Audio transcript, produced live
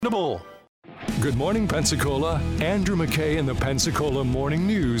Good morning, Pensacola. Andrew McKay in the Pensacola Morning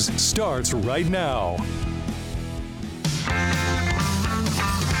News starts right now.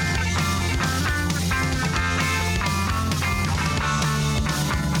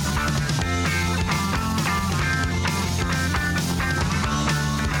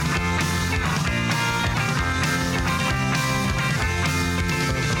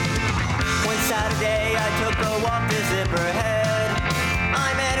 One Saturday I took a walk to Zipperhead.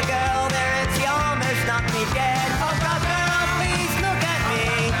 I met a girl there and she almost knocked me dead. Oh, girl, please look at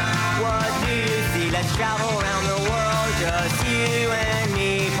me. What do you see? Let's travel around the world, just you and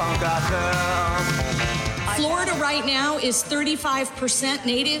me, punk rock girl. Florida right now is 35%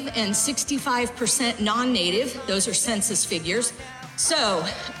 native and 65% non-native. Those are census figures. So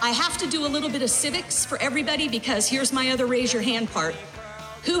I have to do a little bit of civics for everybody because here's my other raise your hand part.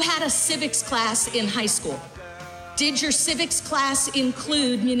 Who had a civics class in high school? Did your civics class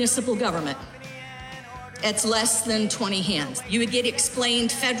include municipal government? It's less than 20 hands. You would get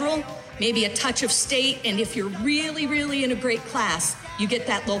explained federal, maybe a touch of state, and if you're really, really in a great class, you get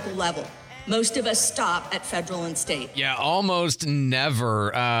that local level. Most of us stop at federal and state. Yeah, almost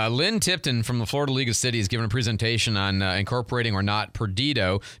never. Lynn Tipton from the Florida League of Cities giving a presentation on incorporating or not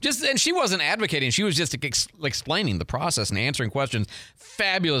Perdido. And she wasn't advocating. She was just explaining the process and answering questions.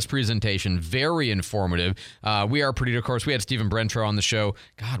 Fabulous presentation. Very informative. We are Perdido, of course. We had Stephen Brentro on the show.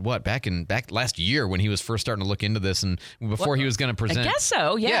 God, back last year when he was first starting to look into this and before he was going to present. I guess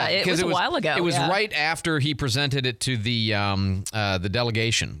so. Yeah, it was a while ago. It was right after he presented it to the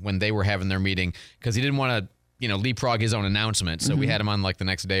delegation when they were having their meeting because he didn't want to leapfrog his own announcement. So we had him on like the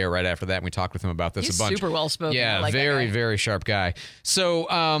next day or right after that. And we talked with him about this He's a bunch. Super well spoken. Yeah, like very, very sharp guy. So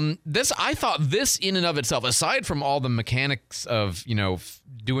I thought this in and of itself, aside from all the mechanics of,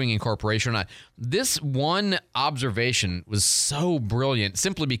 doing incorporation or not, this one observation was so brilliant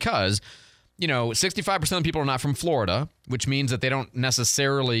simply because 65% of the people are not from Florida, which means that they don't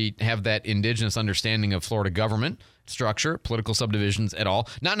necessarily have that indigenous understanding of Florida government structure, political subdivisions at all.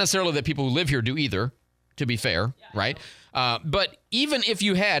 Not necessarily that people who live here do either, to be fair, right? But even if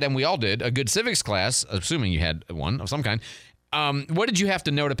you had, and we all did, a good civics class, assuming you had one of some kind, what did you have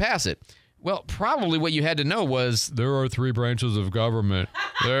to know to pass it? Well, probably what you had to know was there are three branches of government.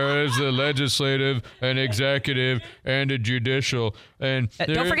 There is the legislative, an executive, and a judicial. And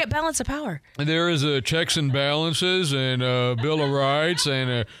don't forget balance of power. There is a checks and balances and a Bill of Rights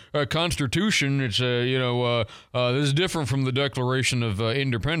and a Constitution. It's this is different from the Declaration of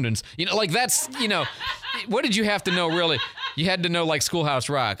Independence. That's what did you have to know really? You had to know like Schoolhouse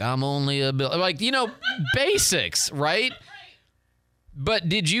Rock. I'm only a bill. Basics, right? But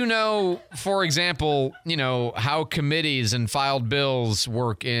did you know, for example, how committees and filed bills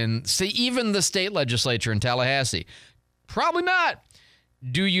work in, say, even the state legislature in Tallahassee? Probably not.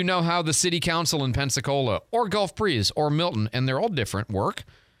 Do you know how the city council in Pensacola or Gulf Breeze or Milton, and they're all different, work?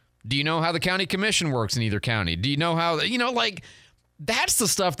 Do you know how the county commission works in either county? Do you know how, that's the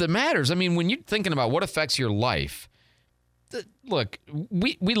stuff that matters. I mean, when you're thinking about what affects your life, look,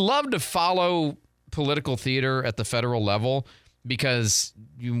 we love to follow political theater at the federal level, because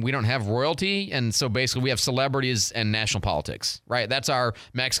we don't have royalty, and so basically we have celebrities and national politics, right? That's our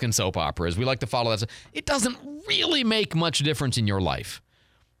Mexican soap operas. We like to follow that. It doesn't really make much difference in your life.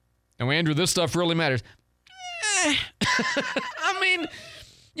 And Andrew, this stuff really matters. I mean,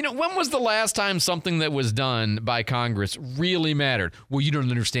 when was the last time something that was done by Congress really mattered? Well, you don't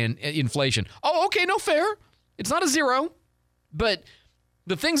understand inflation. Oh, okay, no, fair. It's not a zero, but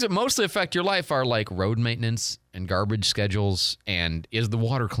the things that mostly affect your life are like road maintenance and garbage schedules and is the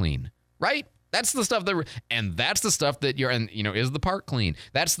water clean, right? That's the stuff that's the stuff that is the park clean?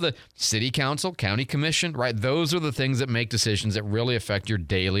 That's the city council, county commission, right? Those are the things that make decisions that really affect your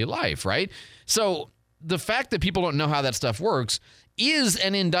daily life, right? So the fact that people don't know how that stuff works is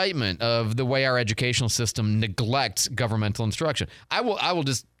an indictment of the way our educational system neglects governmental instruction. I'm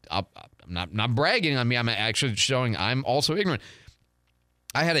not bragging on me. I'm actually showing I'm also ignorant.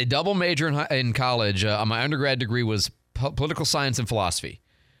 I had a double major in college. My undergrad degree was political science and philosophy.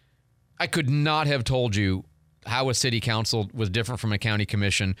 I could not have told you how a city council was different from a county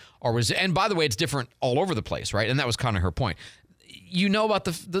commission and by the way, it's different all over the place, right? And that was kind of her point. You know about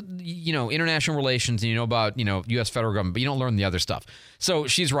the international relations and you know about, U.S. federal government, but you don't learn the other stuff. So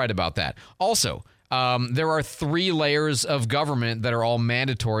she's right about that. Also, there are 3 layers of government that are all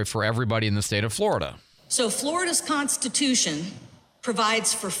mandatory for everybody in the state of Florida. So Florida's Constitution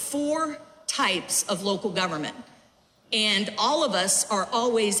provides for 4 types of local government. And all of us are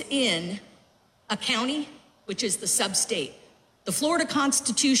always in a county, which is the sub-state. The Florida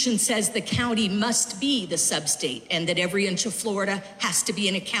Constitution says the county must be the sub-state and that every inch of Florida has to be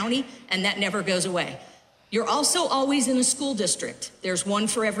in a county, and that never goes away. You're also always in a school district. There's one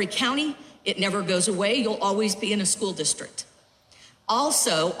for every county. It never goes away. You'll always be in a school district.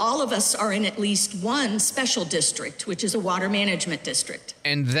 Also, all of us are in at least one special district, which is a water management district.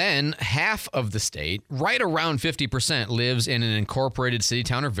 And then half of the state, right around 50%, lives in an incorporated city,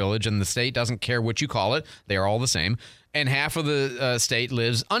 town, or village, and the state doesn't care what you call it. They are all the same. And half of the state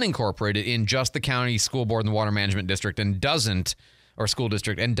lives unincorporated in just the county, school board, and the water management district, and doesn't, or school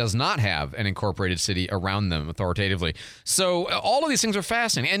district, and does not have an incorporated city around them authoritatively. So all of these things are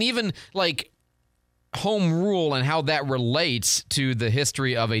fascinating. And even like home rule and how that relates to the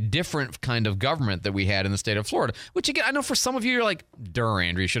history of a different kind of government that we had in the state of Florida, which again, I know for some of you, you're like,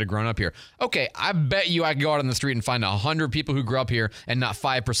 Andrew, you should have grown up here. Okay, I bet you I could go out on the street and find 100 people who grew up here and not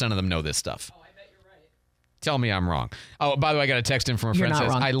 5% of them know this stuff. Oh, I bet you're right. Tell me I'm wrong. Oh, by the way, I got a text in from a friend that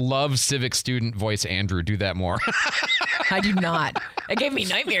says, I love civic student voice Andrew. Do that more. I do not. It gave me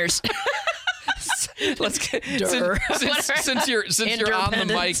nightmares. Let's get since you're on the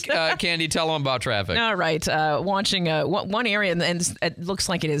mic, Candy, tell them about traffic. All right, watching one area, and it looks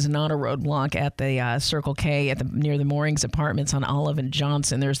like it is not a roadblock at the Circle K near the Moorings Apartments on Olive and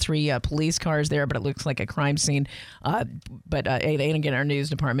Johnson. There's 3 police cars there, but it looks like a crime scene. But again, our news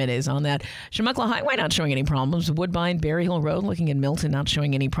department is on that. Chumuckla Highway not showing any problems. Woodbine, Berry Hill Road, looking in Milton, not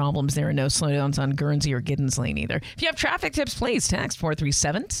showing any problems. There are no slowdowns on Guernsey or Giddens Lane either. If you have traffic tips, please text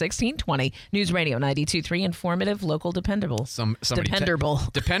 437-1620. News Radio 92.3, informative, local, dependable. Dependable.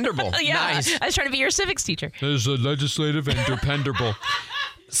 Dependable. Yeah, nice. I was trying to be your civics teacher. There's a legislative and dependable.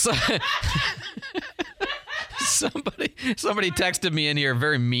 Somebody texted me in here, a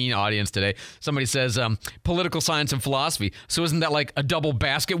very mean audience today. Somebody says, political science and philosophy. So isn't that like a double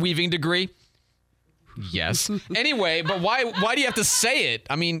basket weaving degree? Yes. Anyway, but why do you have to say it?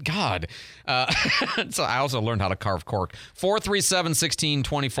 I mean, God. So I also learned how to carve cork.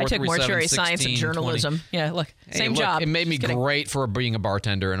 437-1620. I took mortuary science and journalism. Yeah, look, same job. It made me great for being a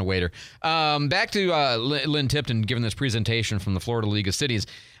bartender and a waiter. Back to Lynn Tipton giving this presentation from the Florida League of Cities.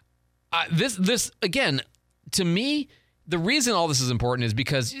 This again, to me, the reason all this is important is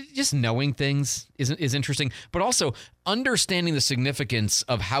because just knowing things is interesting, but also understanding the significance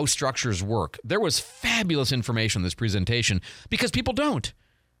of how structures work. There was fabulous information in this presentation because people don't.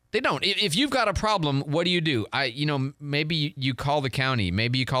 They don't. If you've got a problem, what do? Maybe you call the county,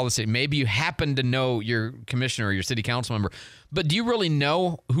 maybe you call the city, maybe you happen to know your commissioner or your city council member, but do you really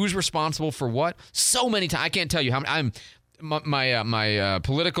know who's responsible for what? So many times, I can't tell you how many. My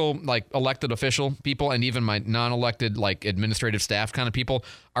political, like, elected official people and even my non-elected, like, administrative staff kind of people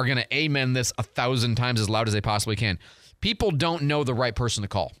are going to amen this 1,000 times as loud as they possibly can. People don't know the right person to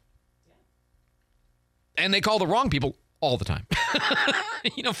call. And they call the wrong people all the time.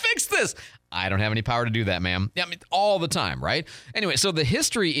 Fix this. I don't have any power to do that, ma'am. I mean, all the time, right? Anyway, so the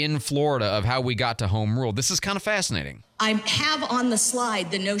history in Florida of how we got to home rule, this is kind of fascinating. I have on the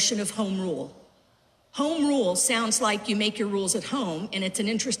slide the notion of home rule. Home rule sounds like you make your rules at home, and it's an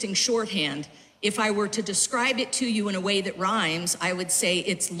interesting shorthand. If I were to describe it to you in a way that rhymes, I would say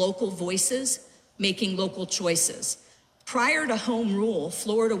it's local voices making local choices. Prior to home rule,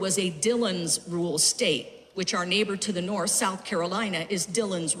 Florida was a Dillon's rule state, which our neighbor to the north, South Carolina, is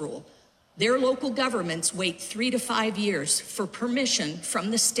Dillon's rule. Their local governments wait 3 to 5 years for permission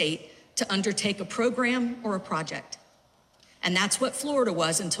from the state to undertake a program or a project. And that's what Florida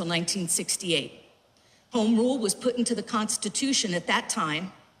was until 1968. Home rule was put into the Constitution at that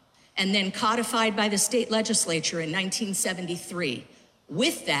time and then codified by the state legislature in 1973.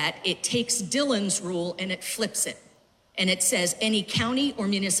 With that, it takes Dillon's rule and it flips it. And it says any county or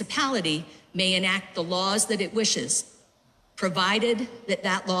municipality may enact the laws that it wishes, provided that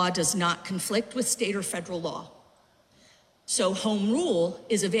that law does not conflict with state or federal law. So home rule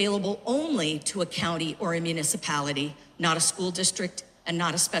is available only to a county or a municipality, not a school district and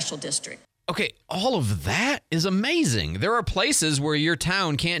not a special district. Okay, all of that is amazing. There are places where your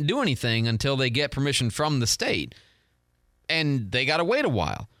town can't do anything until they get permission from the state. And they got to wait a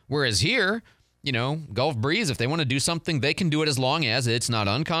while. Whereas here, Gulf Breeze, if they want to do something, they can do it as long as it's not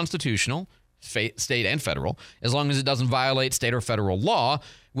unconstitutional, state and federal, as long as it doesn't violate state or federal law,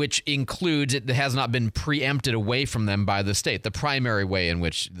 which includes it has not been preempted away from them by the state, the primary way in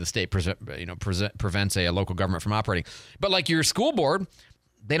which the state prevents a local government from operating. But like your school board,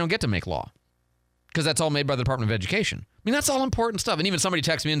 they don't get to make law because that's all made by the Department of Education. I mean, that's all important stuff. And even somebody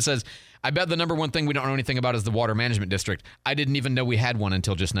texts me and says, I bet the number one thing we don't know anything about is the water management district. I didn't even know we had one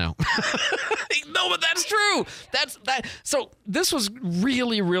until just now. No, but that's true. So this was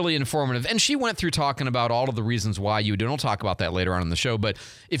really, really informative. And she went through talking about all of the reasons why you do. And we'll talk about that later on in the show. But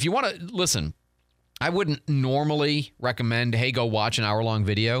if you want to listen, I wouldn't normally recommend, hey, go watch an hour-long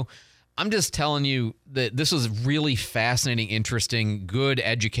video. I'm just telling you that this is really fascinating, interesting, good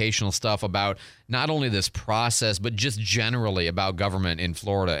educational stuff about not only this process, but just generally about government in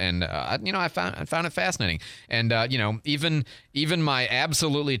Florida. And, I found it fascinating. And, even my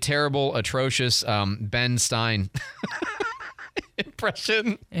absolutely terrible, atrocious Ben Stein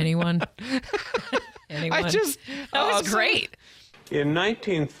impression. Anyone? That was great. In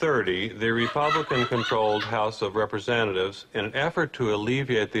 1930, the Republican-controlled House of Representatives, in an effort to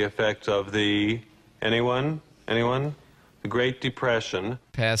alleviate the effects of the, anyone? The Great Depression.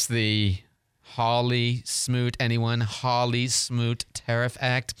 Passed the Hawley-Smoot Tariff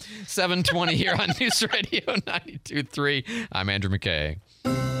Act. 7:20 here on News Radio 92.3. I'm Andrew McKay.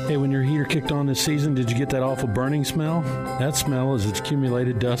 Hey, when your heater kicked on this season, did you get that awful burning smell? That smell is its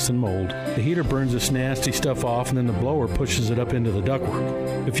accumulated dust and mold. The heater burns this nasty stuff off, and then the blower pushes it up into the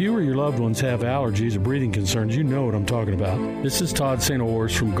ductwork. If you or your loved ones have allergies or breathing concerns, you know what I'm talking about. This is Todd St.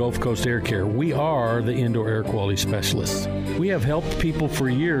 Ors from Gulf Coast Air Care. We are the indoor air quality specialists. We have helped people for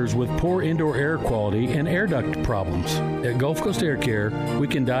years with poor indoor air quality and air duct problems. At Gulf Coast Air Care, we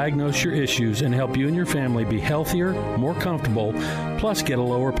can diagnose your issues and help you and your family be healthier, more comfortable, plus get a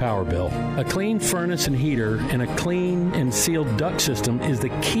lower power bill. A clean furnace and heater and a clean and sealed duct system is the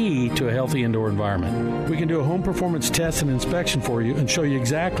key to a healthy indoor environment. We can do a home performance test and inspection for you and show you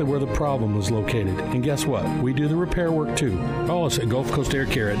exactly where the problem is located. And guess what? We do the repair work too. Call us at Gulf Coast Air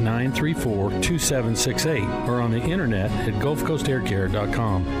Care at 934-2768 or on the internet at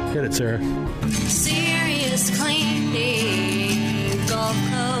gulfcoastaircare.com. Get it, Sarah. Serious cleaning, Gulf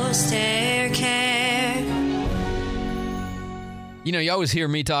Coast Air Care. You know, you always hear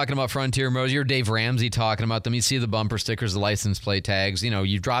me talking about Frontier Motors. You hear Dave Ramsey talking about them. You see the bumper stickers, the license plate tags. You know,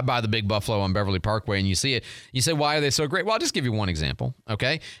 you drive by the Big Buffalo on Beverly Parkway and you see it. You say, why are they so great? Well, I'll just give you one example,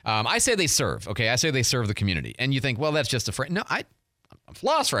 okay? I say they serve, okay? I say they serve the community. And you think, well, that's just a phrase. No, I'm a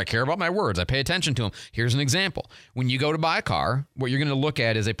philosopher. I care about my words. I pay attention to them. Here's an example. When you go to buy a car, what you're going to look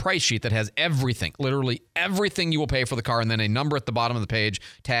at is a price sheet that has everything, literally everything you will pay for the car, and then a number at the bottom of the page,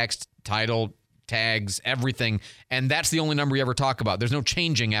 tax, title, tags, everything, and that's the only number you ever talk about. There's no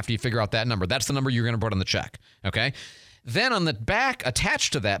changing after you figure out that number. That's the number you're going to put on the check, okay? Then on the back,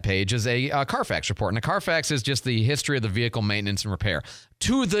 attached to that page, is a Carfax report, and a Carfax is just the history of the vehicle maintenance and repair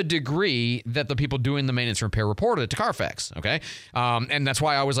to the degree that the people doing the maintenance and repair reported it to Carfax, okay? And that's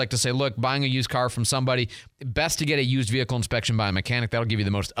why I always like to say, look, buying a used car from somebody, best to get a used vehicle inspection by a mechanic. That'll give you the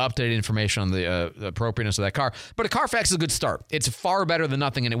most up-to-date information on the appropriateness of that car. But a Carfax is a good start. It's far better than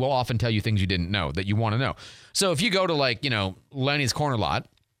nothing, and it will often tell you things you didn't know that you want to know. So if you go to, like, Lenny's Corner Lot,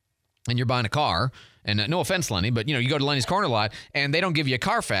 and you're buying a car, and no offense, Lenny, but you go to Lenny's Corner Lot and they don't give you a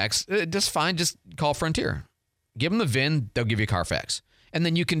Carfax, just fine, just call Frontier. Give them the VIN, they'll give you a Carfax. And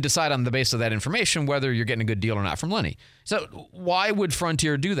then you can decide on the basis of that information whether you're getting a good deal or not from Lenny. So why would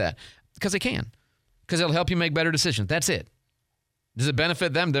Frontier do that? Because they can. Because it'll help you make better decisions. That's it. Does it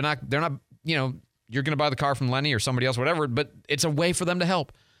benefit them? They're not, you're going to buy the car from Lenny or somebody else, whatever, but it's a way for them to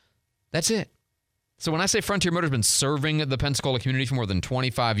help. That's it. So when I say Frontier Motors has been serving the Pensacola community for more than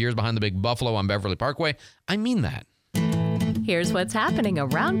 25 years behind the Big Buffalo on Beverly Parkway, I mean that. Here's what's happening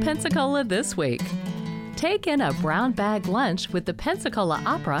around Pensacola this week. Take in a brown bag lunch with the Pensacola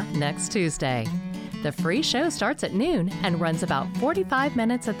Opera next Tuesday. The free show starts at noon and runs about 45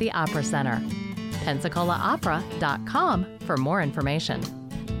 minutes at the Opera Center. PensacolaOpera.com for more information.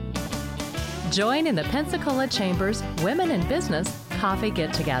 Join in the Pensacola Chamber's Women in Business Coffee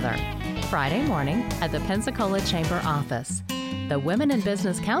Get-Together. Friday morning at the Pensacola Chamber office. The Women in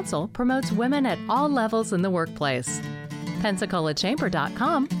Business Council promotes women at all levels in the workplace.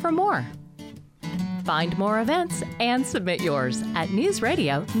 PensacolaChamber.com for more. Find more events and submit yours at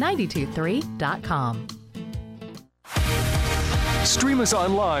newsradio923.com. Stream us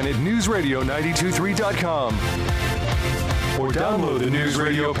online at newsradio923.com or download the News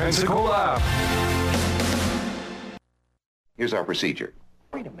Radio Pensacola app. Here's our procedure.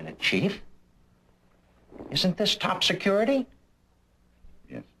 Wait a minute, Chief. Isn't this top security?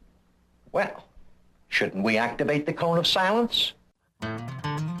 Yes. Well, shouldn't we activate the cone of silence? All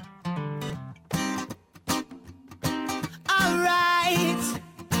right.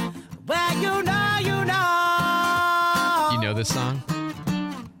 Well, you know. You know this song?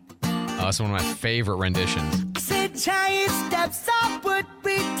 Oh, it's one of my favorite renditions. Said giant steps up would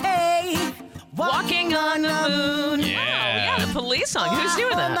we take. Walking on the moon. Yeah. Oh, yeah, the police song. Who's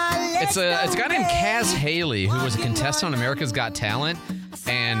doing that? It's a guy named Kaz Haley, who was a contestant on America's Got Talent.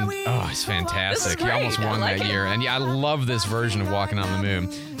 And it's fantastic. This is He almost great. I won like that it. year. And yeah, I love this version of Walking on the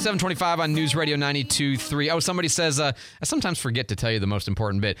Moon. 725 on News Radio 92.3. Oh, somebody says, I sometimes forget to tell you the most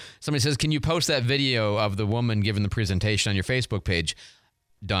important bit. Somebody says, can you post that video of the woman giving the presentation on your Facebook page?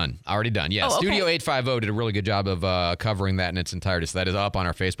 Done. Already done. Yeah. Oh, okay. Studio 850 did a really good job of covering that in its entirety. So that is up on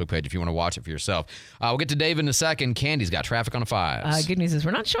our Facebook page if you want to watch it for yourself. We'll get to Dave in a second. Candy's got traffic on the fives. Good news is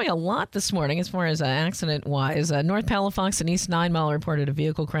we're not showing a lot this morning as far as accident-wise. North Palafox and East 9 Mile reported a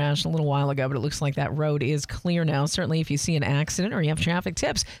vehicle crash a little while ago, but it looks like that road is clear now. Certainly, if you see an accident or you have traffic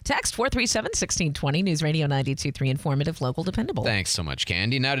tips, text 437-1620, News Radio 92.3, informative, local, dependable. Thanks so much,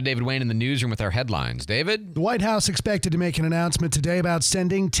 Candy. Now to David Wayne in the newsroom with our headlines. David? The White House expected to make an announcement today about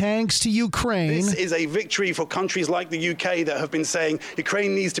sending tanks to Ukraine. This is a victory for countries like the UK that have been saying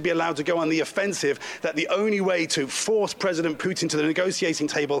Ukraine needs to be allowed to go on the offensive, that the only way to force President Putin to the negotiating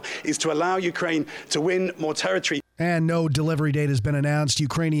table is to allow Ukraine to win more territory. And no delivery date has been announced.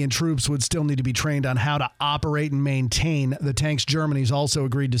 Ukrainian troops would still need to be trained on how to operate and maintain the tanks. Germany's also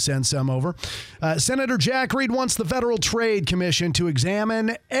agreed to send some over. Senator Jack Reed wants the Federal Trade Commission to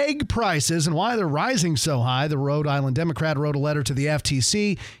examine egg prices and why they're rising so high. The Rhode Island Democrat wrote a letter to the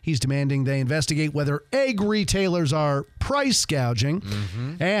FTC. He's demanding they investigate whether egg retailers are price gouging.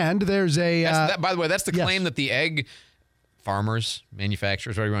 Mm-hmm. And there's a... by the way, that's the claim that the egg... farmers,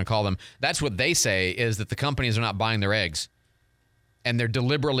 manufacturers, whatever you want to call them, that's what they say is that the companies are not buying their eggs and they're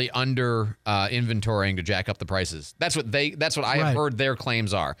deliberately under inventorying to jack up the prices. That's what I have heard their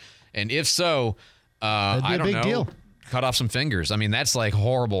claims are. And if so, I don't know. Deal. Cut off some fingers. I mean, that's like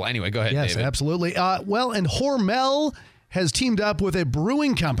horrible. Anyway, go ahead, Yes, David. absolutely. And Hormel has teamed up with a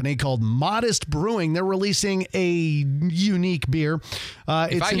brewing company called Modest Brewing. They're releasing a unique beer.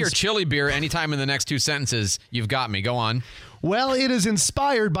 If I hear chili beer anytime in the next two sentences, you've got me. Go on. Well, it is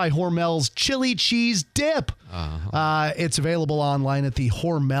inspired by Hormel's chili cheese dip. It's available online at the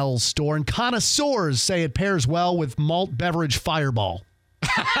Hormel store, and connoisseurs say it pairs well with malt beverage Fireball.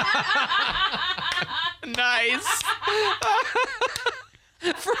 Nice.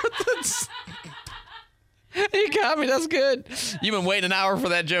 You got me. That's good. You've been waiting an hour for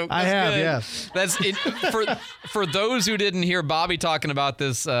that joke. That's I have, good. yes. That's it. For those who didn't hear Bobby talking about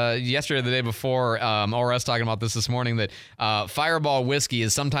this yesterday or the day before, or us talking about this morning, that Fireball whiskey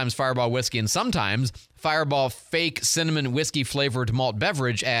is sometimes Fireball whiskey and sometimes Fireball fake cinnamon whiskey flavored malt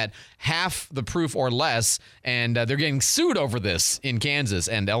beverage at half the proof or less, and they're getting sued over this in Kansas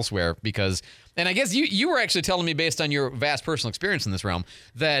and elsewhere because. And I guess you were actually telling me, based on your vast personal experience in this realm,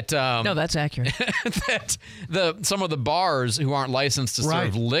 that no, that's accurate. that some of the bars who aren't licensed to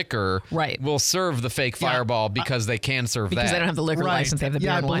serve liquor will serve the fake Fireball because they can serve that. Because they don't have the liquor license, they have the beer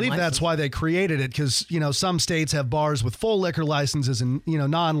and wine I believe license. that's why they created it, because some states have bars with full liquor licenses and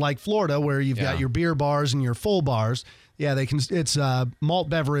non like Florida where you've got your beer bars and your full bars. Yeah, they can. It's malt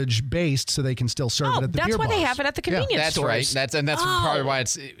beverage based, so they can still serve it at the beer bars. That's why they have it at the convenience stores. That's right. That's probably why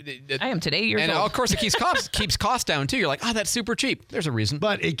it's. I am today years old. And of course, it keeps costs down too. You're like, that's super cheap. There's a reason.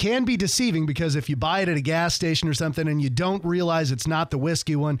 But it can be deceiving because if you buy it at a gas station or something and you don't realize it's not the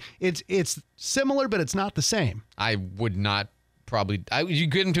whiskey one, it's similar, but it's not the same. I would not. Probably, you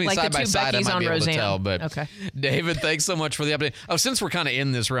get them to me like side by side, I might be able to tell. But okay. David, thanks so much for the update. Oh, since we're kind of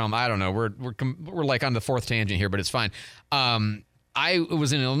in this realm, I don't know, we're like on the fourth tangent here, but it's fine. I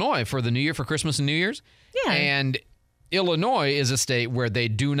was in Illinois for the New Year, for Christmas and New Year's. Yeah. And Illinois is a state where they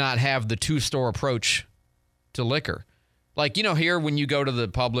do not have the two-store approach to liquor. Like, here when you go to the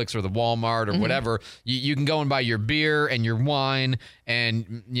Publix or the Walmart or whatever, you can go and buy your beer and your wine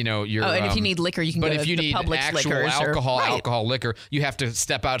and, your... and if you need liquor, you can go to the Publix liquors. But if you need actual alcohol liquor, you have to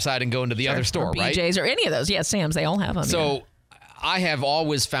step outside and go into the other store, or right? BJ's or any of those. Yeah, Sam's, they all have them. So I have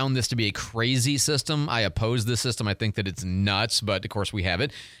always found this to be a crazy system. I oppose this system. I think that it's nuts, but of course we have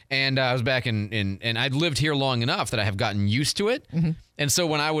it. And I was back and I'd lived here long enough that I have gotten used to it. Mm-hmm. And so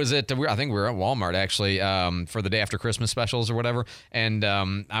when I was I think we were at Walmart actually for the day after Christmas specials or whatever. And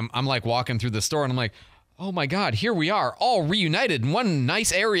I'm like walking through the store and I'm like, oh my God, here we are, all reunited in one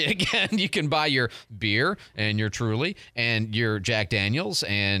nice area again. You can buy your beer and your Truly and your Jack Daniels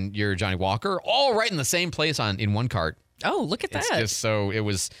and your Johnny Walker all right in the same place in one cart. Oh, look at that. It's just it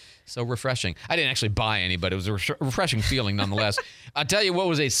was so refreshing. I didn't actually buy any, but it was a refreshing feeling nonetheless. I'll tell you what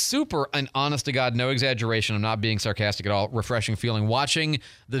was a super, and honest to God, no exaggeration, I'm not being sarcastic at all, refreshing feeling, watching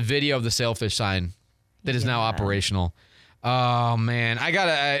the video of the sailfish sign that is now operational. Oh, man. I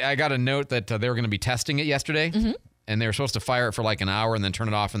got a note that they were going to be testing it yesterday. Mm-hmm. And they were supposed to fire it for like an hour and then turn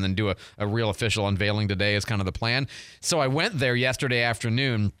it off and then do a real official unveiling today is kind of the plan. So I went there yesterday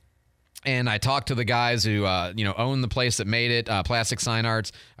afternoon. And I talked to the guys who, own the place that made it, Plastic Sign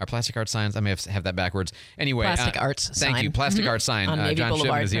Arts, or Plastic Art Signs. I may have that backwards. Anyway, Plastic Arts Thank Sign. you, Plastic Art Sign. On Navy John Boulevard,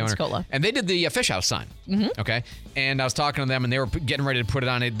 Shipman is the owner. Pensacola. And they did the Fish House sign. Okay, and I was talking to them, and they were getting ready to put it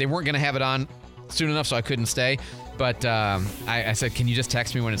on. They weren't going to have it on soon enough, so I couldn't stay. But I said, "Can you just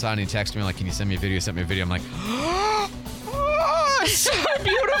text me when it's on?" And he texted me like, "Can you send me a video?" Sent me a video. I'm like, so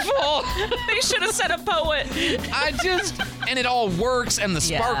beautiful. They should have sent a poet. And it all works, and the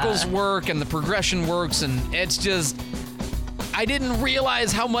sparkles work, and the progression works, and it's just, I didn't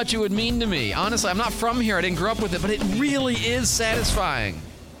realize how much it would mean to me. Honestly, I'm not from here. I didn't grow up with it, but it really is satisfying.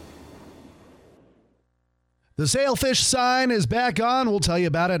 The Sailfish sign is back on. We'll tell you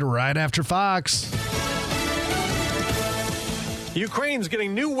about it right after Fox. Ukraine's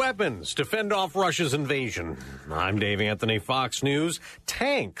getting new weapons to fend off Russia's invasion. I'm Dave Anthony, Fox News.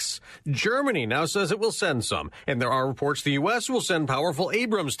 Tanks. Germany now says it will send some. And there are reports the U.S. will send powerful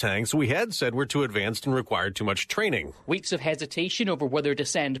Abrams tanks we had said were too advanced and required too much training. Weeks of hesitation over whether to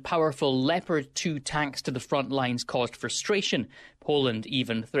send powerful Leopard 2 tanks to the front lines caused frustration. Poland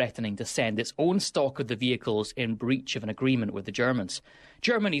even threatening to send its own stock of the vehicles in breach of an agreement with the Germans.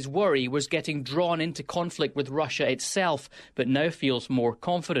 Germany's worry was getting drawn into conflict with Russia itself, but now feels more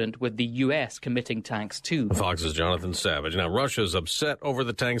confident with the U.S. committing tanks too. Fox's Jonathan Savage. Now, Russia's upset over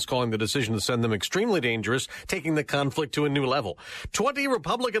the tanks, calling the decision to send them extremely dangerous, taking the conflict to a new level. 20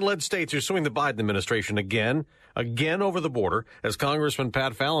 Republican-led states are suing the Biden administration again over the border, as Congressman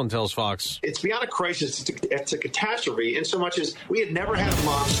Pat Fallon tells Fox. It's beyond a crisis, it's a catastrophe, in so much as we had never had a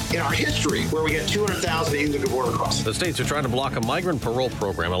month in our history where we had 200,000 illegal border crossings. The states are trying to block a migrant parole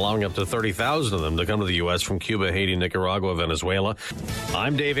program, allowing up to 30,000 of them to come to the U.S. from Cuba, Haiti, Nicaragua, Venezuela.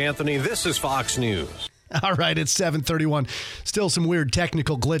 I'm Dave Anthony. This is Fox News. All right, it's 7:31. Still some weird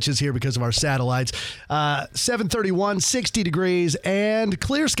technical glitches here because of our satellites. 7:31, 60 degrees, and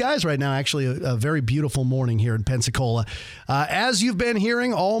clear skies right now. Actually, a very beautiful morning here in Pensacola. As you've been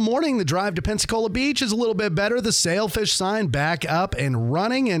hearing all morning, the drive to Pensacola Beach is a little bit better. The Sailfish sign back up and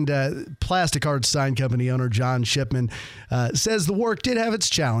running, and Plastic Arts Sign Company owner John Shipman says the work did have its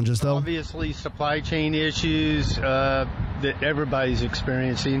challenges, though. Obviously, supply chain issues that everybody's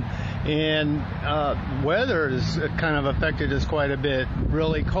experiencing, and weather has kind of affected us quite a bit.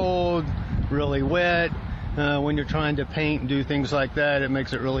 Really cold, really wet. When you're trying to paint and do things like that, it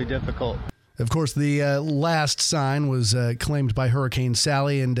makes it really difficult. Of course, the last sign was claimed by Hurricane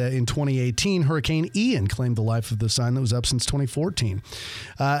Sally, and in 2018, Hurricane Ian claimed the life of the sign that was up since 2014.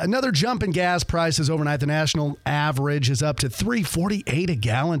 Another jump in gas prices overnight. The national average is up to $3.48 a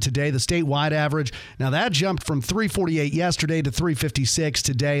gallon today. The statewide average, now that jumped from $3.48 yesterday to $3.56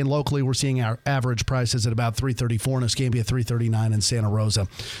 today, and locally we're seeing our average prices at about $3.34 in Escambia, $3.39 in Santa Rosa.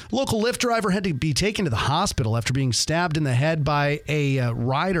 Local Lyft driver had to be taken to the hospital after being stabbed in the head by a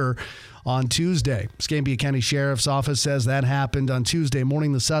rider on Tuesday. Escambia County Sheriff's Office says that happened on Tuesday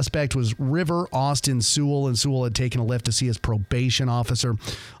morning. The suspect was River Austin Sewell, and Sewell had taken a Lyft to see his probation officer.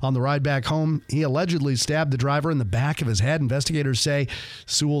 On the ride back home, he allegedly stabbed the driver in the back of his head. Investigators say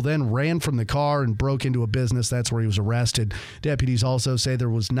Sewell then ran from the car and broke into a business. That's where he was arrested. Deputies also say there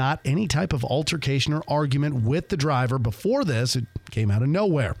was not any type of altercation or argument with the driver before this. It came out of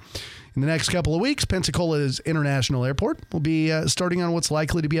nowhere. In the next couple of weeks, Pensacola's International Airport will be starting on what's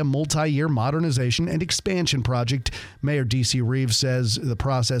likely to be a multi-year modernization and expansion project. Mayor D.C. Reeves says the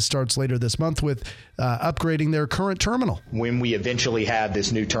process starts later this month with upgrading their current terminal. When we eventually have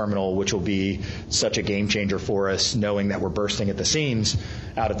this new terminal, which will be such a game changer for us, knowing that we're bursting at the seams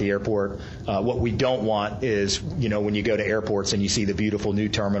out at the airport, what we don't want is, when you go to airports and you see the beautiful new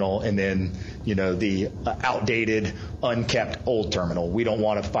terminal and then, the outdated, unkept old terminal. We don't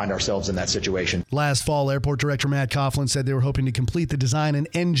want to find ourselves in that situation. Last fall, Airport Director Matt Coughlin said they were hoping to complete the design and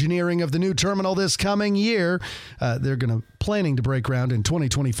engineering of the new terminal this coming year. They're planning to break ground in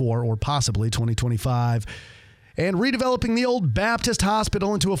 2024 or possibly 2025. And redeveloping the old Baptist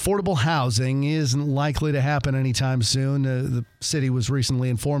Hospital into affordable housing isn't likely to happen anytime soon. The city was recently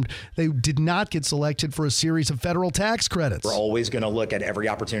informed they did not get selected for a series of federal tax credits. We're always going to look at every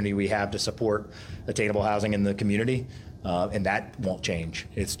opportunity we have to support attainable housing in the community, and that won't change.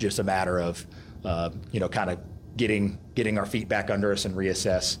 It's just a matter of, kind of getting our feet back under us and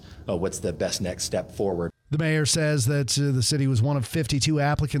reassess what's the best next step forward. The mayor says that the city was one of 52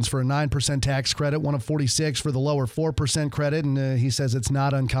 applicants for a 9% tax credit, one of 46 for the lower 4% credit, and he says it's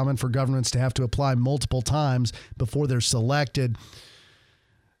not uncommon for governments to have to apply multiple times before they're selected.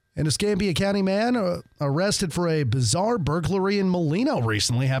 And a Escambia County man arrested for a bizarre burglary in Molino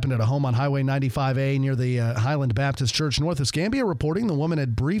recently. Happened at a home on Highway 95A near the Highland Baptist Church north of Escambia, reporting the woman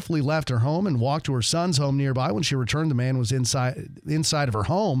had briefly left her home and walked to her son's home nearby. When she returned, the man was inside of her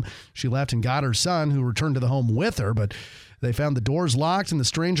home. She left and got her son, who returned to the home with her, but they found the doors locked and the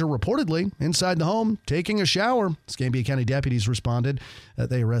stranger reportedly inside the home taking a shower. Escambia County deputies responded.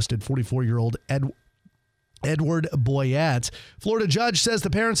 They arrested 44-year-old Edward Boyette. Florida judge says the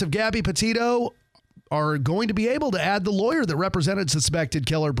parents of Gabby Petito are going to be able to add the lawyer that represented suspected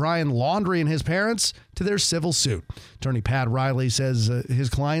killer Brian Laundrie and his parents to their civil suit. Attorney Pat Riley says his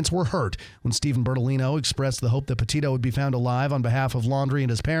clients were hurt when Stephen Bertolino expressed the hope that Petito would be found alive on behalf of Laundrie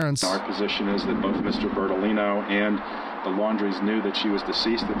and his parents. Our position is that both Mr. Bertolino and the Laundries knew that she was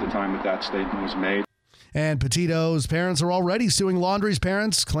deceased at the time that statement was made. And Petito's parents are already suing Laundrie's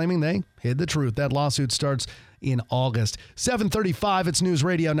parents, claiming they hid the truth. That lawsuit starts in August. 7:35, it's News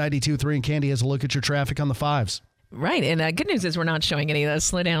Radio 92.3, and Candy has a look at your traffic on the 5s. Right, and good news is we're not showing any of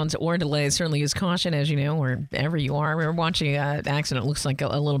those slowdowns or delays. Certainly use caution, as you know, wherever you are. We were watching an accident, it looks like a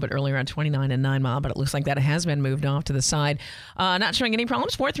little bit earlier on 29 and 9 Mile, but it looks like that has been moved off to the side. Not showing any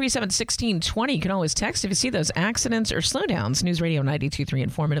problems. 437-1620. You can always text if you see those accidents or slowdowns. News Radio 92.3,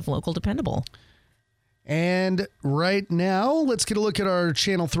 informative, local, dependable. And right now, let's get a look at our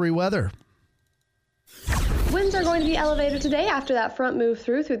Channel 3 weather. Winds are going to be elevated today after that front moved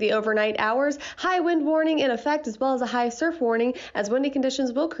through the overnight hours. High wind warning in effect, as well as a high surf warning, as windy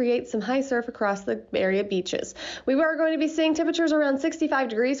conditions will create some high surf across the area beaches. We are going to be seeing temperatures around 65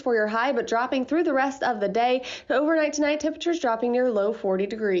 degrees for your high, but dropping through the rest of the day. The overnight tonight, temperatures dropping near low 40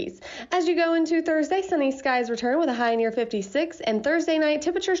 degrees. As you go into Thursday, sunny skies return with a high near 56, and Thursday night,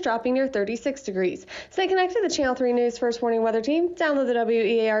 temperatures dropping near 36 degrees. Stay connected to the Channel 3 News First Warning Weather Team. Download the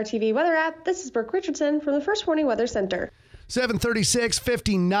WEAR TV weather app. This is Brooke Richardson from the First Warning Weather Center. 7:36,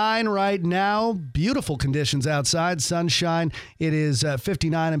 59 right now. Beautiful conditions outside. Sunshine. It is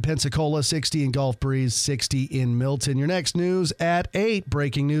 59 in Pensacola, 60 in Gulf Breeze, 60 in Milton. Your next news at 8.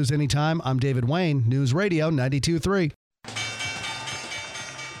 Breaking news anytime. I'm David Wayne, News Radio 92.3.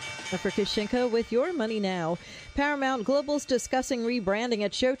 For Kushinka with your money now. Paramount Global's discussing rebranding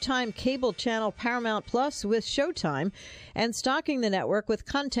its Showtime cable channel Paramount Plus with Showtime and stocking the network with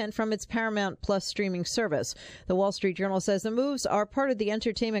content from its Paramount Plus streaming service. The Wall Street Journal says the moves are part of the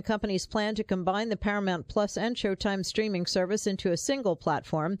entertainment company's plan to combine the Paramount Plus and Showtime streaming service into a single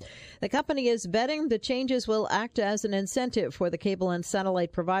platform. The company is betting the changes will act as an incentive for the cable and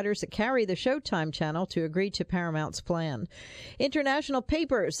satellite providers that carry the Showtime channel to agree to Paramount's plan. International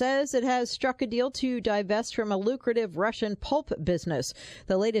Paper says it has struck a deal to divest from a lucrative Russian pulp business,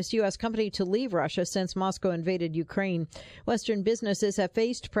 the latest U.S. company to leave Russia since Moscow invaded Ukraine. Western businesses have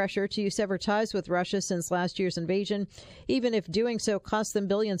faced pressure to sever ties with Russia since last year's invasion, even if doing so costs them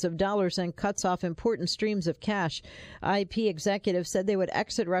billions of dollars and cuts off important streams of cash. IP executives said they would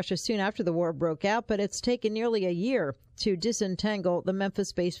exit Russia soon after the war broke out, but it's taken nearly a year to disentangle the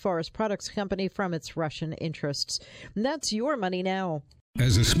Memphis-based forest products company from its Russian interests. And that's your money now.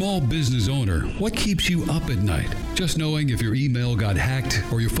 As a small business owner, what keeps you up at night? Just knowing if your email got hacked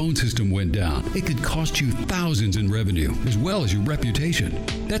or your phone system went down. It could cost you thousands in revenue, as well as your reputation.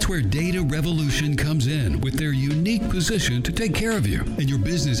 That's where Data Revolution comes in with their unique position to take care of you and your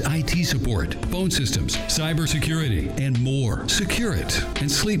business IT support, phone systems, cybersecurity, and more. Secure it and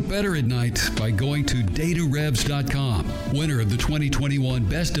sleep better at night by going to datarevs.com. Winner of the 2021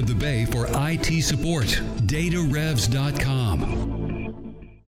 Best of the Bay for IT support. datarevs.com.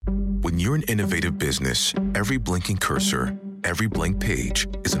 When you're an innovative business, every blinking cursor, every blank page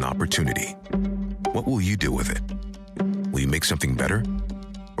is an opportunity. What will you do with it? Will you make something better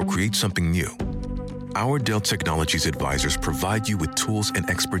or create something new? Our Dell Technologies advisors provide you with tools and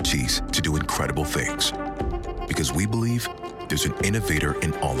expertise to do incredible things. Because we believe there's an innovator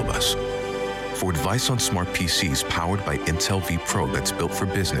in all of us. For advice on smart PCs powered by Intel vPro that's built for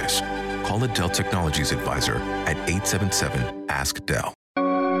business, call a Dell Technologies advisor at 877-ASK-DELL.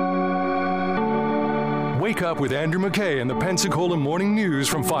 Wake up with Andrew McKay and the Pensacola Morning News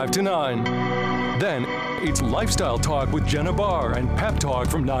from 5 to 9. Then, it's Lifestyle Talk with Jenna Barr and Pep Talk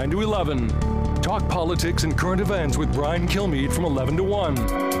from 9 to 11. Talk politics and current events with Brian Kilmeade from 11 to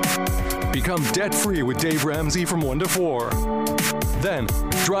 1. Become debt-free with Dave Ramsey from 1 to 4. Then,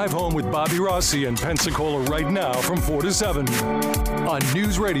 drive home with Bobby Rossi and Pensacola Right Now from 4 to 7. On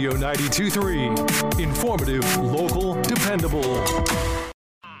News Radio 92.3. Informative, local, dependable.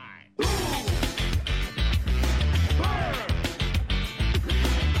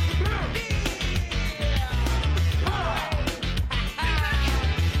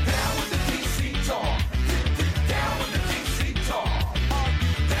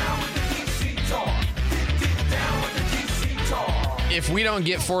 we don't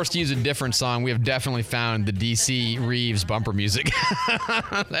get forced to use a different song, we have definitely found the DC Reeves bumper music.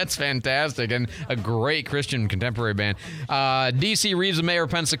 That's fantastic, and a great Christian contemporary band. DC Reeves, the mayor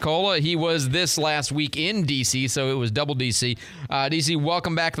of Pensacola. He was this last week in DC, so it was double DC. DC,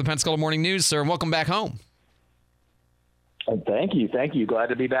 welcome back to the Pensacola Morning News, sir, and welcome back home. Thank you. Glad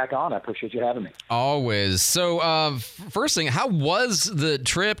to be back on. I appreciate you having me. Always. So, first thing, how was the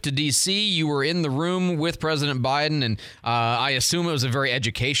trip to D.C.? You were in the room with President Biden, and I assume it was a very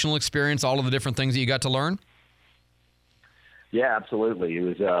educational experience, all of the different things that you got to learn? Yeah, absolutely.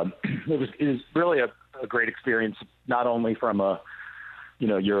 It was really a great experience, not only from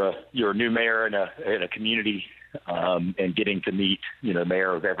you're a new mayor in a community, and getting to meet,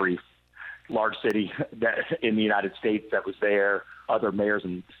 mayor of every large city that in the United States that was there, other mayors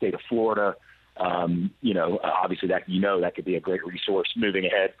in the state of Florida. Obviously that could be a great resource moving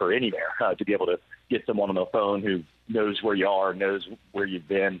ahead for any mayor, to be able to get someone on the phone who knows where you are, knows where you've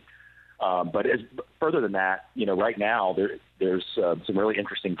been. But further than that, right now there's some really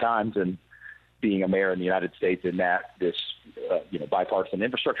interesting times in being a mayor in the United States, in that this bipartisan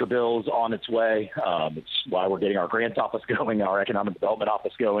infrastructure bill is on its way. It's why we're getting our grants office going, our economic development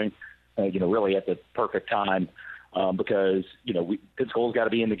office going. Really at the perfect time, because, Pensacola's got to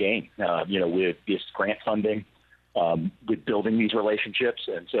be in the game, with this grant funding, with building these relationships.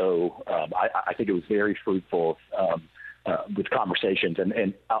 And so I think it was very fruitful with conversations.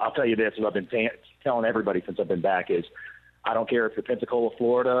 And I'll tell you this, what I've been telling everybody since I've been back is, I don't care if you're Pensacola,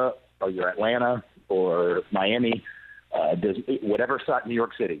 Florida, or you're Atlanta or Miami, whatever side, New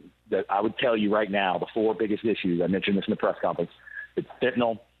York City, that I would tell you right now, the four biggest issues, I mentioned this in the press conference, it's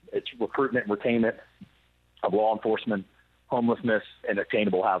fentanyl, it's recruitment and retainment of law enforcement, homelessness, and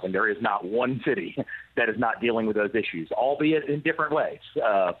attainable housing. There is not one city that is not dealing with those issues, albeit in different ways.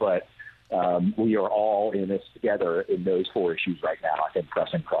 But we are all in this together in those four issues right now, I think,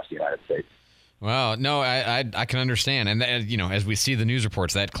 pressing across the United States. Well, no, I can understand. And, as we see the news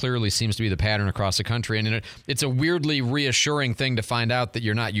reports, that clearly seems to be the pattern across the country. And it's a weirdly reassuring thing to find out that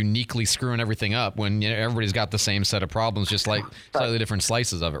you're not uniquely screwing everything up when everybody's got the same set of problems, just like slightly different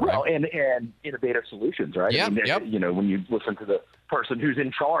slices of it, right? Well, and innovative solutions, right? Yep, yep. When you listen to the person who's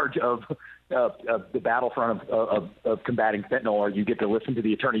in charge of the battlefront of combating fentanyl, or you get to listen to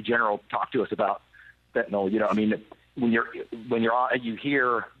the Attorney General talk to us about fentanyl, when you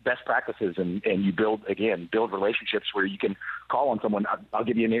hear best practices and you build relationships where you can call on someone. I'll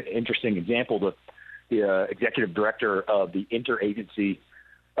give you an interesting example. The executive director of the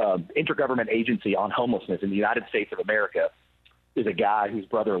Intergovernment Agency on Homelessness in the United States of America is a guy whose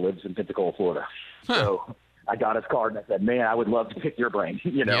brother lives in Pensacola, Florida. Huh. So I got his card and I said, man, I would love to pick your brain,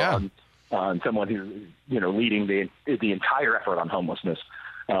 on someone who's, leading the entire effort on homelessness.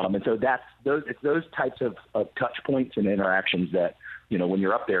 And so it's those types of touch points and interactions that, when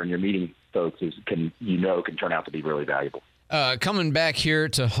you're up there and you're meeting folks, can turn out to be really valuable. Coming back here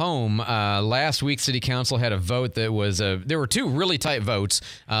to home, last week City Council had a vote that was there were two really tight votes.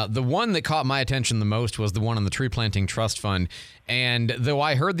 The one that caught my attention the most was the one on the Tree Planting Trust Fund. And though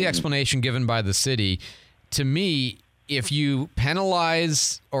I heard the explanation given by the city, to me, if you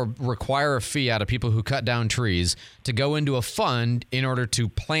penalize or require a fee out of people who cut down trees to go into a fund in order to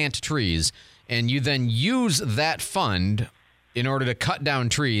plant trees, and you then use that fund in order to cut down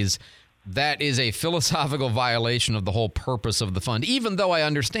trees, that is a philosophical violation of the whole purpose of the fund. Even though I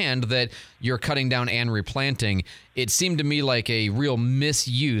understand that you're cutting down and replanting, it seemed to me like a real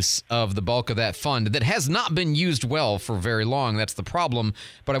misuse of the bulk of that fund that has not been used well for very long. That's the problem.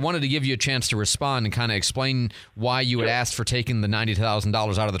 But I wanted to give you a chance to respond and kind of explain why you had asked for taking the $90,000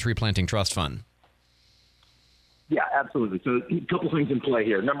 out of the Tree Planting Trust Fund. Yeah, absolutely. So a couple things in play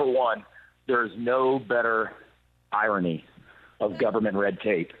here. Number one, there's no better irony of government red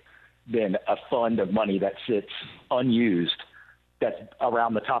tape than a fund of money that sits unused that's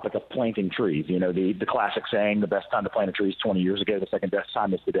around the topic of planting trees. The classic saying, the best time to plant a tree is 20 years ago, the second best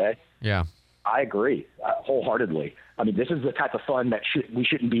time is today. Yeah. I agree wholeheartedly. I mean, this is the type of fund that we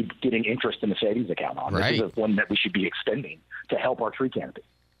shouldn't be getting interest in the savings account on. Right. This is one that we should be expending to help our tree canopy.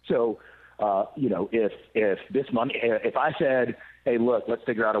 So, if this money, if I said, hey, look, let's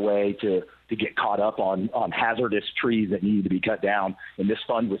figure out a way to get caught up on hazardous trees that needed to be cut down, and this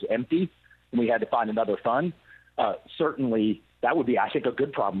fund was empty, and we had to find another fund, certainly that would be, I think, a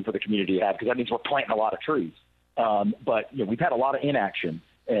good problem for the community to have, because that means we're planting a lot of trees. But we've had a lot of inaction,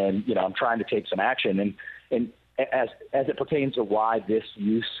 and I'm trying to take some action. And as it pertains to why this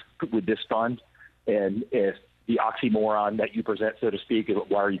use with this fund, and if the oxymoron that you present, so to speak, is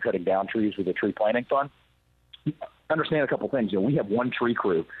why are you cutting down trees with a tree planting fund? Understand a couple things. We have one tree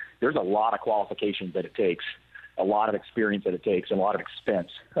crew. There's a lot of qualifications that it takes a lot of experience that it takes and a lot of expense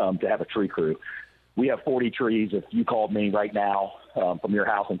to have a tree crew. We have 40 trees. If you called me right now from your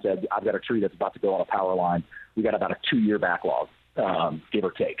house and said, I've got a tree that's about to go on a power line, we got about a 2-year backlog, give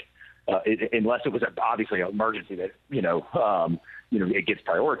or take. Unless it was obviously an emergency that, it gets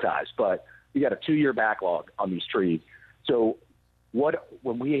prioritized. But we got a 2-year backlog on these trees. So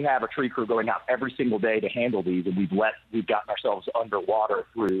when we have a tree crew going out every single day to handle these, and we've gotten ourselves underwater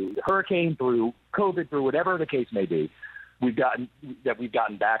through the hurricane, through COVID, through whatever the case may be, we've gotten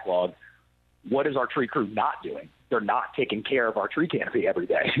backlog. What is our tree crew not doing? They're not taking care of our tree canopy every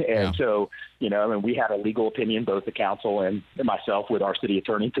day. And so, we had a legal opinion, both the council and myself with our city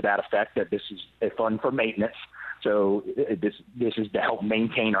attorney to that effect, that this is a fund for maintenance. So this is to help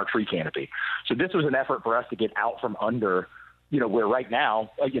maintain our tree canopy. So this was an effort for us to get out from under, where right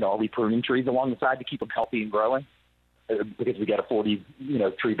now, are we pruning trees along the side to keep them healthy and growing? Because we got a 40,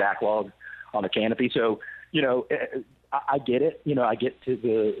 tree backlog on the canopy. So, I get it. I get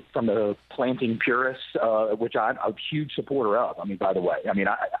from the planting purists, which I'm a huge supporter of. By the way,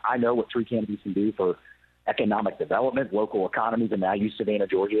 I know what tree canopies can do for economic development, local economies, and I use Savannah,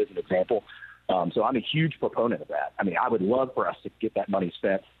 Georgia as an example. So I'm a huge proponent of that. I would love for us to get that money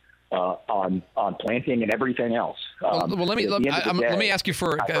spent on planting and everything else. Let me ask you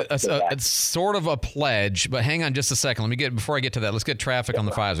for a sort of a pledge, but hang on just a second. Before I get to that, let's get traffic on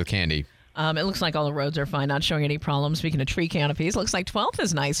the 5s with Candy. It looks like all the roads are fine, not showing any problems. Speaking of tree canopies, looks like 12th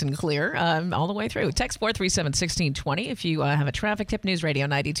is nice and clear all the way through. Text 437-1620 if you have a traffic tip. News Radio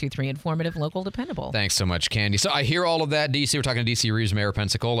 92.3, informative, local, dependable. Thanks so much, Candy. So I hear all of that, DC. We're talking to DC Reeves, Mayor of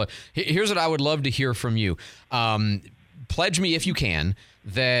Pensacola. Here's what I would love to hear from you. Pledge me, if you can,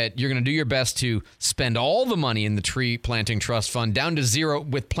 that you're going to do your best to spend all the money in the tree planting trust fund down to zero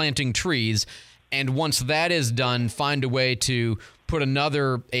with planting trees. And once that is done, find a way to put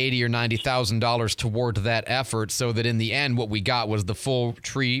another $80,000 or $90,000 toward that effort, so that in the end, what we got was the full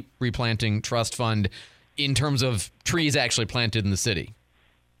tree replanting trust fund in terms of trees actually planted in the city.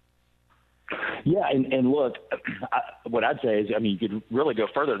 Yeah, and look, what I'd say is, you could really go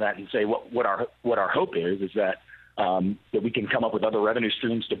further than that and say what our hope is that we can come up with other revenue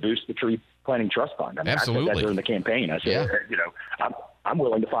streams to boost the tree planting trust fund. Absolutely. I said that during the campaign. I said, I'm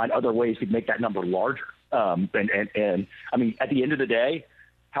willing to find other ways to make that number larger. And at the end of the day,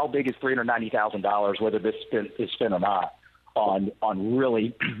 how big is $390,000, whether this is spent or not, on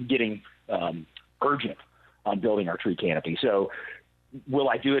really getting urgent on building our tree canopy? So will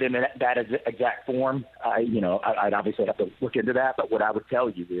I do it in that exact form? I'd obviously have to look into that. But what I would tell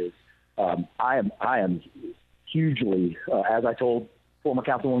you is I am hugely, as I told former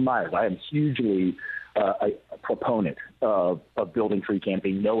Councilwoman Myers, I am hugely a proponent of building tree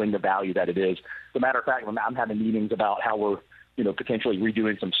canopy, knowing the value that it is. As a matter of fact, I'm having meetings about how we're, potentially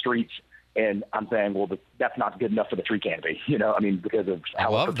redoing some streets, and I'm saying, well, that's not good enough for the tree canopy, because of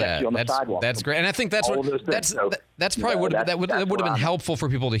how it protects you on the sidewalk. That's great, and I think that's probably that would have been helpful for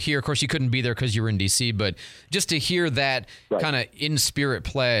people to hear. Of course, you couldn't be there because you were in D.C., but just to hear that kind of in-spirit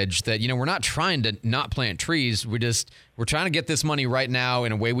pledge that we're not trying to not plant trees. We're trying to get this money right now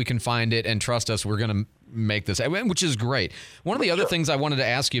in a way we can find it, and trust us, we're going to make this, which is great. One of the other things I wanted to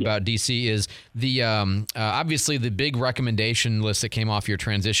ask you about, DC, is the obviously the big recommendation list that came off your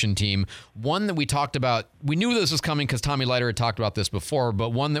transition team. One that we talked about, we knew this was coming because Tommy Leiter had talked about this before, but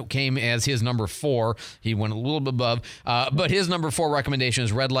one that came as his number 4, he went a little bit above, but his number 4 recommendation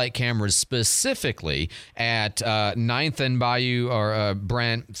is red light cameras, specifically at 9th and Bayou, or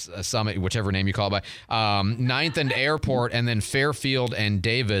Brent Summit, whichever name you call it by, 9th and Airport, and then Fairfield and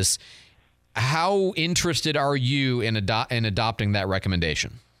Davis. How interested are you in adopting that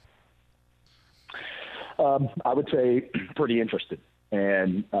recommendation? I would say pretty interested.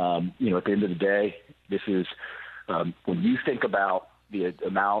 And, at the end of the day, this is when you think about the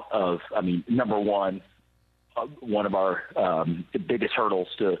amount of, number one of our biggest hurdles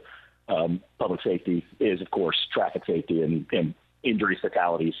to public safety is, of course, traffic safety and injuries,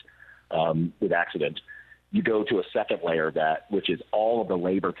 fatalities with accidents. You go to a second layer of that, which is all of the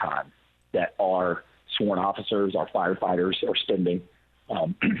labor time that our sworn officers, our firefighters are spending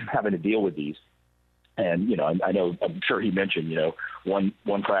having to deal with these. And, I know, I'm sure he mentioned, one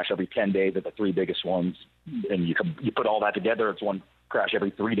crash every 10 days at the 3 biggest ones. And you put all that together, it's one crash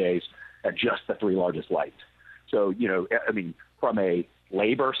every 3 days at just the 3 largest lights. So, from a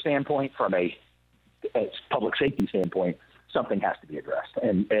labor standpoint, from a public safety standpoint, something has to be addressed.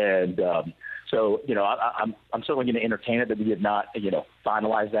 So, I'm certainly going to entertain it, that we have not,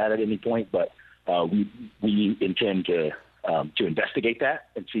 finalized that at any point, but we intend to investigate that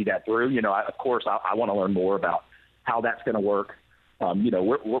and see that through. Of course, I want to learn more about how that's going to work,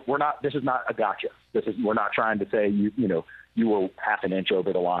 we're not. This is not a gotcha. We're not trying to say you were half an inch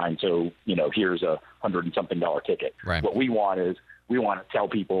over the line, so here's $100 and something ticket. Right. What we want is we want to tell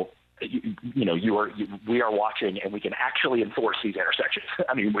people, we are watching, and we can actually enforce these intersections.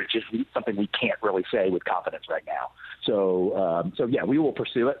 I mean, which is something we can't really say with confidence right now. So yeah, we will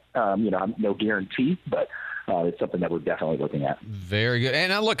pursue it. No guarantee, but it's something that we're definitely looking at. Very good.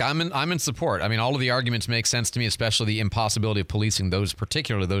 And look, I'm in support. I mean, all of the arguments make sense to me, especially the impossibility of policing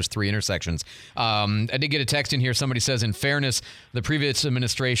particularly those three intersections. I did get a text in here. Somebody says, in fairness, the previous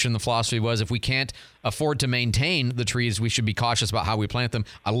administration, the philosophy was if we can't afford to maintain the trees, we should be cautious about how we plant them.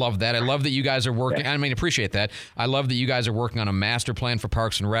 I love that. I love that you guys are working. I mean, appreciate that. I love that you guys are working on a master plan for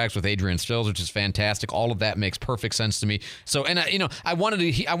Parks and Recs with Adrian Stills, which is fantastic. All of that makes perfect sense to me. So, and I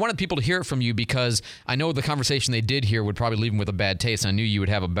wanted people to hear it from you because I know the conversation they did here would probably leave them with a bad taste. I knew you would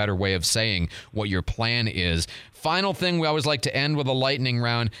have a better way of saying what your plan is. Final thing, we always like to end with a lightning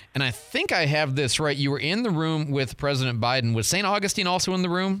round, and I think I have this right. You were in the room with President Biden. Was St. Augustine also in the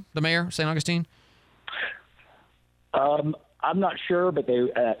room, the mayor, St. Augustine? I'm not sure, but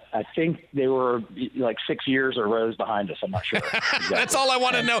I think they were like 6 years or rows behind us. I'm not sure. Exactly. That's all I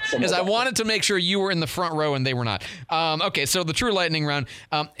want to know is I wanted to make sure you were in the front row and they were not. Okay, so the true lightning round.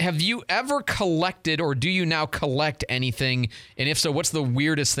 Have you ever collected or do you now collect anything? And if so, what's the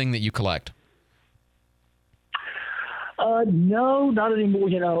weirdest thing that you collect? No, not anymore.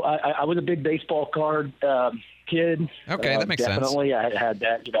 I was a big baseball card kid. Okay, that makes sense. Definitely, I had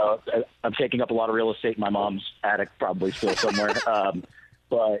that. I'm taking up a lot of real estate in my mom's attic, probably still somewhere.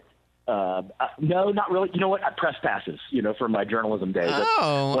 But no, not really. You know what? I press passes. For my journalism days.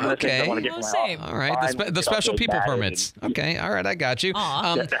 Oh, one of the okay. things I want to get Same. All right, the special people permits. Okay, all right, I got you.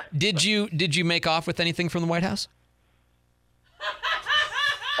 Did you make off with anything from the White House?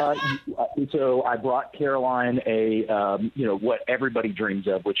 So I brought Caroline what everybody dreams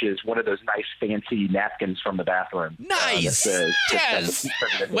of, which is one of those nice fancy napkins from the bathroom. Nice. Yes.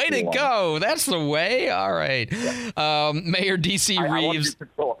 Way to go. That's the way. All right. Mayor D.C. Reeves.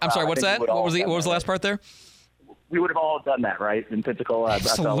 I'm sorry. What's that? What was the last part there? We would have all done that, right? In Pensacola.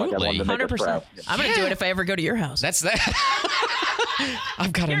 Absolutely. 100%. I'm going to do it if I ever go to your house. That's that.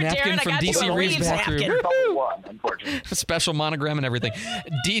 I've got a napkin from D.C. Reeves' bathroom. A special monogram and everything.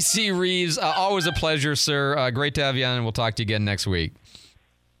 D.C. Reeves, always a pleasure, sir. Great to have you on, and we'll talk to you again next week.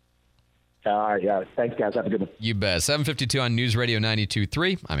 All right, yeah. Thanks, guys. Have a good one. You bet. 752 on News Radio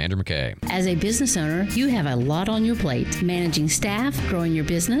 92.3. I'm Andrew McKay. As a business owner, you have a lot on your plate. Managing staff, growing your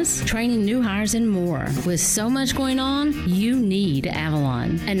business, training new hires, and more. With so much going on, you need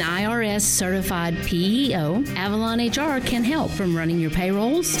Avalon. An IRS-certified PEO, Avalon HR can help from running your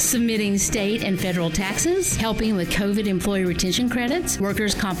payrolls, submitting state and federal taxes, helping with COVID employee retention credits,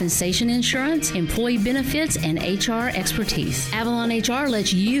 workers' compensation insurance, employee benefits, and HR expertise. Avalon HR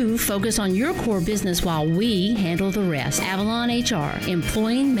lets you focus on your core business while we handle the rest. Avalon HR,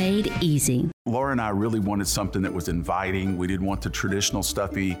 employing made easy. Laura and I really wanted something that was inviting. We didn't want the traditional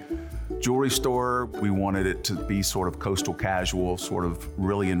stuffy jewelry store. We wanted it to be sort of coastal casual, sort of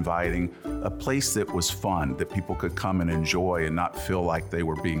really inviting, a place that was fun, that people could come and enjoy and not feel like they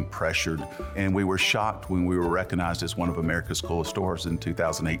were being pressured. And we were shocked when we were recognized as one of America's coolest stores in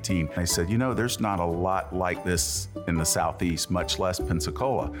 2018. They said, there's not a lot like this in the Southeast, much less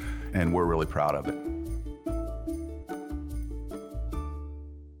Pensacola, and we're really proud of it.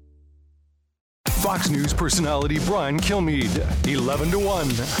 Fox News personality Brian Kilmeade, 11 to 1.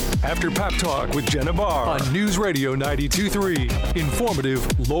 After Pep Talk with Jenna Barr on News Radio 92.3.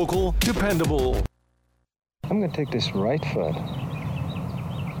 Informative, local, dependable. I'm going to take this right foot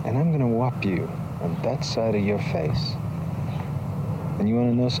and I'm going to whop you on that side of your face. And you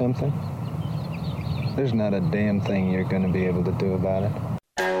want to know something? There's not a damn thing you're going to be able to do about it.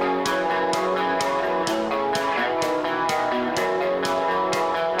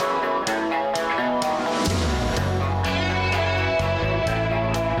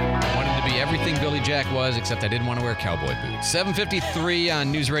 Jack was, except I didn't want to wear cowboy boots. 7:53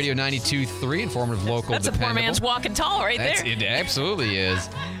 on News Radio 92.3, informative, local, That's dependable. A poor man's walking tall right there. It absolutely is.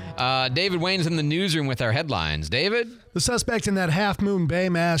 David Wayne's in the newsroom with our headlines. David? The suspect in that Half Moon Bay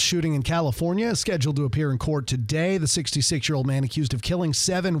mass shooting in California is scheduled to appear in court today. The 66-year-old man accused of killing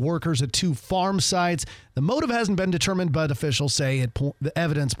 7 workers at 2 farm sites. The motive hasn't been determined, but officials say the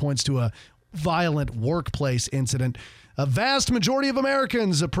evidence points to a violent workplace incident. A vast majority of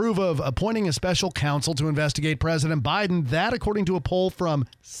Americans approve of appointing a special counsel to investigate President Biden. That, according to a poll from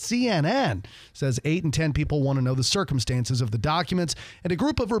CNN, says 8 in 10 people want to know the circumstances of the documents. And a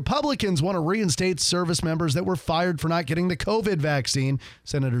group of Republicans want to reinstate service members that were fired for not getting the COVID vaccine.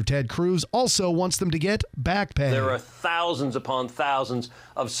 Senator Ted Cruz also wants them to get back pay. There are thousands upon thousands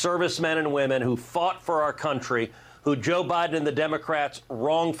of servicemen and women who fought for our country, who Joe Biden and the Democrats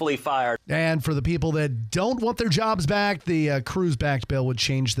wrongfully fired. And for the people that don't want their jobs back, the Cruz-backed bill would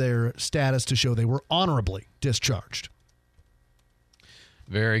change their status to show they were honorably discharged.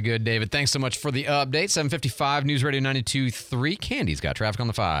 Very good, David. Thanks so much for the update. 7:55 News Radio 92.3. Candy's got traffic on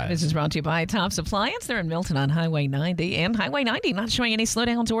the 5. This is brought to you by Tops Appliance. They're in Milton on Highway 90. And Highway 90 not showing any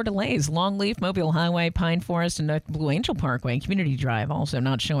slowdowns or delays. Longleaf, Mobile Highway, Pine Forest, and North Blue Angel Parkway. Community Drive also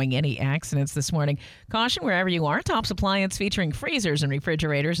not showing any accidents this morning. Caution wherever you are. Tops Appliance featuring freezers and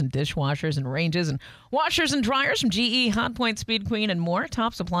refrigerators and dishwashers and ranges and washers and dryers from GE, Hotpoint, Speed Queen, and more.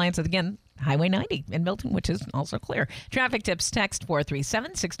 Tops Appliance, again, Highway 90 in Milton, which is also clear. Traffic tips, text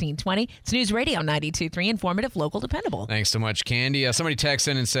 437-1620. It's News Radio 92.3, informative, local, dependable. Thanks so much, Candy. Somebody texts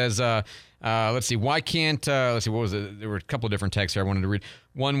in and says, let's see, why can't, what was it? There were a couple of different texts here I wanted to read.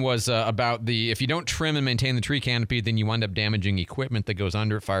 One was about if you don't trim and maintain the tree canopy, then you wind up damaging equipment that goes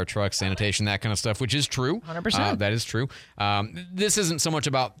under it, fire trucks, sanitation, that kind of stuff, which is true. 100%. That is true. This isn't so much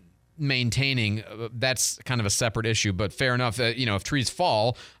about maintaining, that's kind of a separate issue, but fair enough that, if trees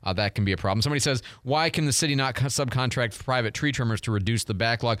fall, that can be a problem. Somebody says, why can the city not subcontract private tree trimmers to reduce the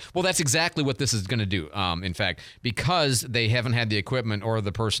backlog? Well, that's exactly what this is going to do. In fact, because they haven't had the equipment or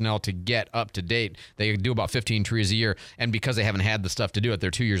the personnel to get up to date, they do about 15 trees a year, and because they haven't had the stuff to do it, they're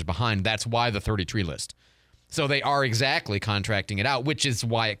 2 years behind. That's why the 30 tree list. So they are exactly contracting it out, which is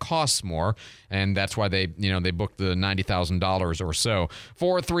why it costs more, and that's why they booked the $90,000 or so.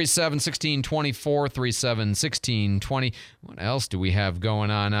 437-1620, 437-1620. What else do we have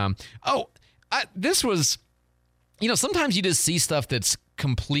going on? This was, sometimes you just see stuff that's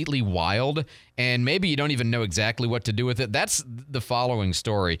completely wild, and maybe you don't even know exactly what to do with it. That's the following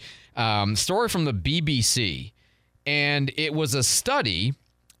story. Story from the BBC, and it was a study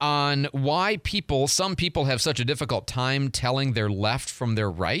on why some people have such a difficult time telling their left from their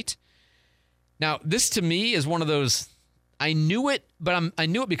right. Now, this to me is one of those, I knew it, but I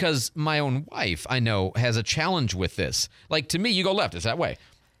knew it because my own wife, I know, has a challenge with this. Like, to me, you go left, it's that way.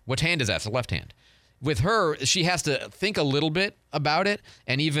 What hand is that? It's the left hand. With her, she has to think a little bit about it,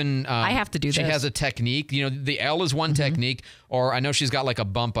 and even I have to do she this. has a technique. The L is one technique, or I know she's got like a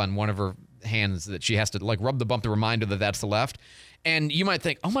bump on one of her hands that she has to like rub the bump to remind her that that's the left. And you might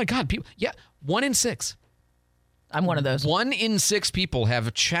think, oh my God, people, 1 in 6. I'm one of those. 1 in 6 people have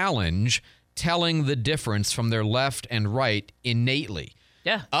a challenge telling the difference from their left and right innately.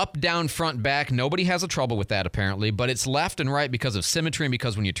 Yeah. Up, down, front, back. Nobody has a trouble with that, apparently, but it's left and right because of symmetry and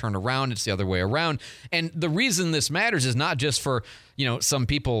because when you turn around, it's the other way around. And the reason this matters is not just for, some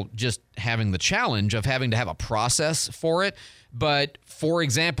people just having the challenge of having to have a process for it, but, for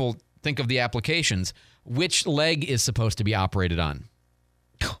example, think of the applications. Which leg is supposed to be operated on?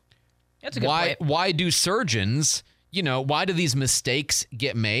 That's a good point. Why do surgeons, why do these mistakes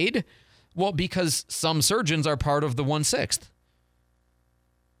get made? Well, because some surgeons are part of the 1/6.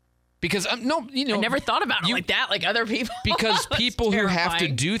 Because, I never thought about it like that, like other people. Because people who have to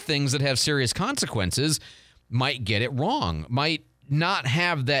terrifying. do things that have serious consequences might get it wrong, might not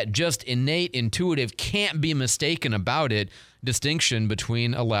have that just innate, intuitive, can't be mistaken about it distinction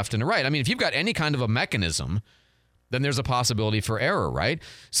between a left and a right. I mean, if you've got any kind of a mechanism, then there's a possibility for error, right?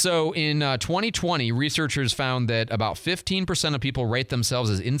 So in 2020, researchers found that about 15% of people rate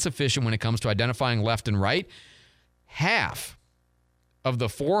themselves as insufficient when it comes to identifying left and right. Half of the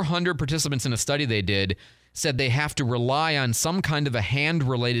 400 participants in a study they did said they have to rely on some kind of a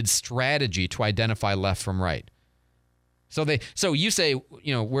hand-related strategy to identify left from right. So you say,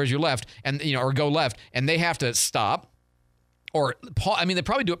 where's your left, and or go left, and they have to stop. Or, they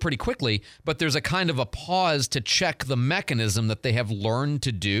probably do it pretty quickly, but there's a kind of a pause to check the mechanism that they have learned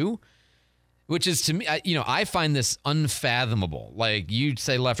to do, which is, to me, I find this unfathomable. Like, you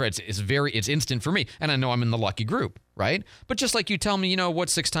say left, right, it's instant for me, and I know I'm in the lucky group, right? But just like you tell me,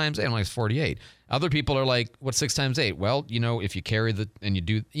 what's 6 times 8? I'm like, it's 48. Other people are like, what's 6 times 8? Well, if you carry and you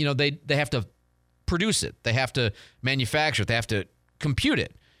do, they have to produce it. They have to manufacture it. They have to compute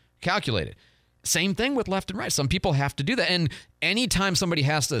it, calculate it. Same thing with left and right. Some people have to do that. And anytime somebody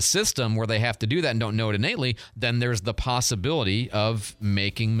has a system where they have to do that and don't know it innately, then there's the possibility of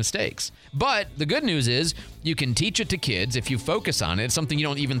making mistakes. But the good news is you can teach it to kids if you focus on it. It's something you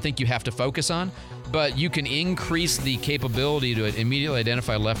don't even think you have to focus on, but you can increase the capability to immediately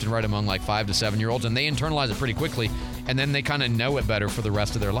identify left and right among like 5 to 7-year-olds, and they internalize it pretty quickly, and then they kind of know it better for the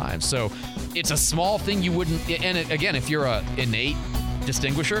rest of their lives. So it's a small thing you wouldn't, and again, if you're a innate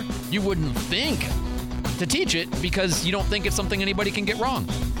distinguisher, you wouldn't think to teach it because you don't think it's something anybody can get wrong.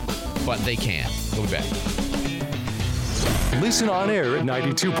 But they can. We'll be back. Listen on air at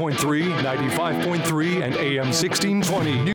 92.3, 95.3, and AM 1620.